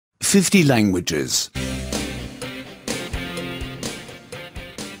50 languages.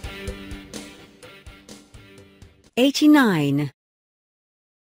 89.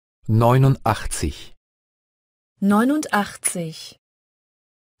 89. 89.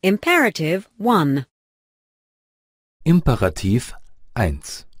 Imperative 1. Imperativ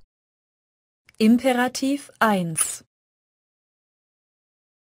 1. Imperativ 1.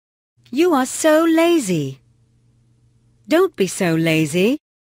 You are so lazy. Don't be so lazy.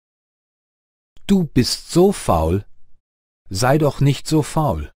 Du bist so faul. Sei doch nicht so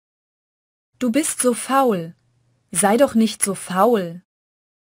faul. Du bist so faul. Sei doch nicht so faul.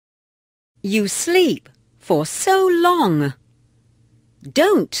 You sleep for so long.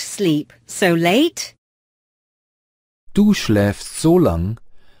 Don't sleep so late. Du schläfst so lang.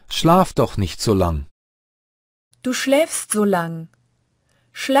 Schlaf doch nicht so lang. Du schläfst so lang.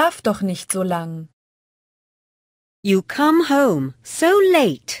 Schlaf doch nicht so lang. You come home so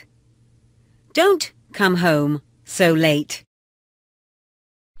late. Don't come home so late.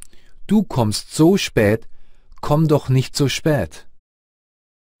 Du kommst so spät. Komm doch nicht so spät.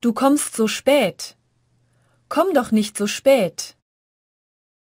 Du kommst so spät. Komm doch nicht so spät.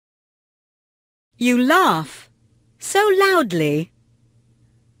 You laugh so loudly.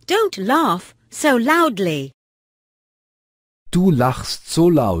 Don't laugh so loudly. Du lachst so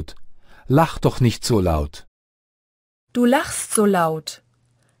laut. Lach doch nicht so laut. Du lachst so laut.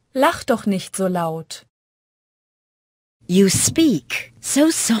 Lach doch nicht so laut. You speak so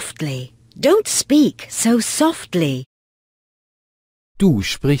softly. Don't speak so softly. Du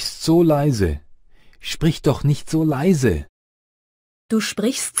sprichst so leise. Sprich doch nicht so leise. Du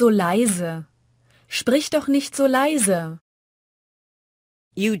sprichst so leise. Sprich doch nicht so leise.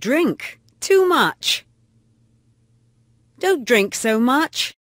 You drink too much. Don't drink so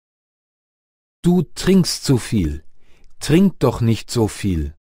much. Du trinkst zu viel. Trink doch nicht so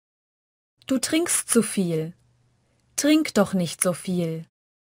viel. Du trinkst zu viel. Trink doch nicht so viel.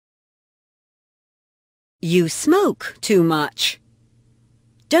 You smoke too much.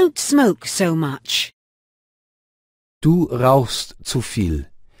 Don't smoke so much. Du rauchst zu viel.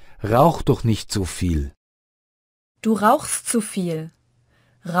 Rauch doch nicht so viel. Du rauchst zu viel.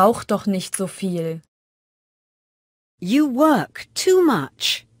 Rauch doch nicht so viel. You work too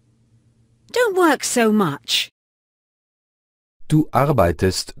much. Don't work so much. Du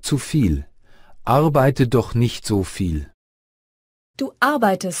arbeitest zu viel. Arbeite doch nicht so viel. Du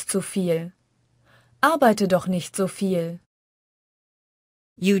arbeitest zu viel. Arbeite doch nicht so viel.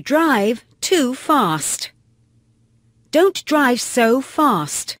 You drive too fast. Don't drive so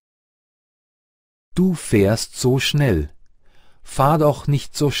fast. Du fährst so schnell. Fahr doch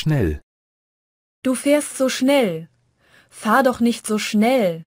nicht so schnell. Du fährst so schnell. Fahr doch nicht so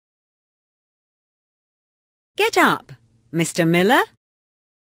schnell. Get up, Mr. Miller.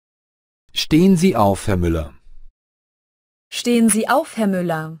 Stehen Sie auf, Herr Müller. Stehen Sie auf, Herr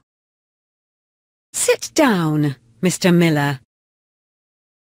Müller. Sit down, Mr. Miller.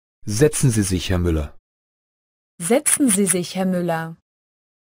 Setzen Sie sich, Herr Müller. Setzen Sie sich, Herr Müller.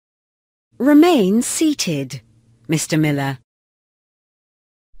 Remain seated, Mr. Miller.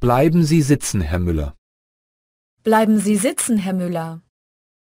 Bleiben Sie sitzen, Herr Müller. Bleiben Sie sitzen, Herr Müller.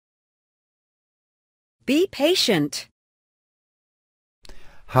 Be patient.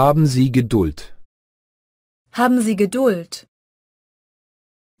 Haben Sie Geduld. Haben Sie Geduld.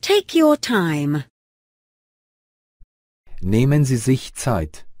 Take your time. Nehmen Sie sich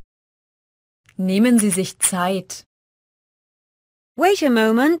Zeit. Nehmen Sie sich Zeit. Wait a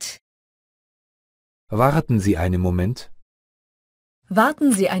moment. Warten Sie einen Moment.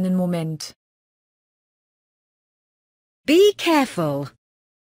 Warten Sie einen Moment. Be careful.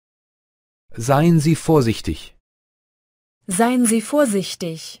 Seien Sie vorsichtig. Seien Sie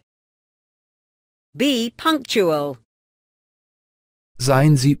vorsichtig. Be punctual.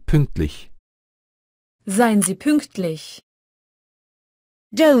 Seien Sie pünktlich. Seien Sie pünktlich.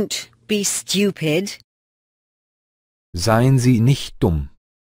 Don't be stupid. Seien Sie nicht dumm.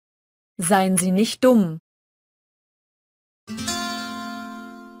 Seien Sie nicht dumm.